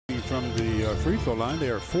from the free throw line. They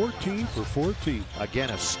are 14 for 14. Again,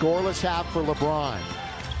 a scoreless half for LeBron.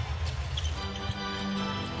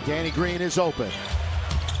 Danny Green is open.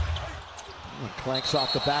 Clanks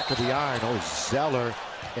off the back of the iron. Oh, Zeller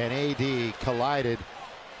and AD collided.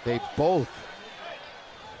 They both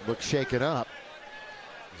look shaken up.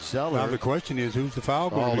 Zeller. Now the question is, who's the foul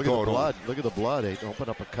going to be called on? Look at the blood. Look at the blood. They opened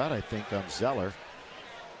up a cut, I think, on Zeller.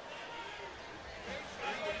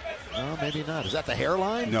 No, maybe not. Is that the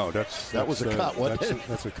hairline? No, that was a cut, wasn't it?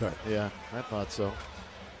 That's a cut. Yeah, I thought so.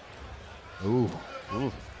 Ooh.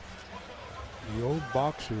 The old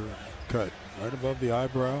boxer cut right above the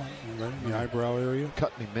eyebrow, right in the eyebrow area.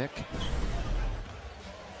 Cut me, Mick.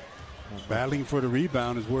 Battling for the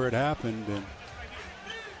rebound is where it happened, and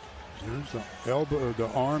there's the elbow, the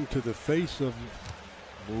arm to the face of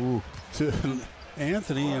to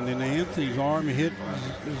Anthony, and then Anthony's arm hit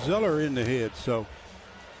Zeller in the head. So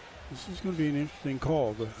this is going to be an interesting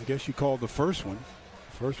call. I guess you called the first one.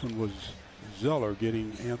 The first one was Zeller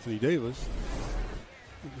getting Anthony Davis.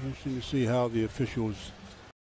 Interesting to see how the officials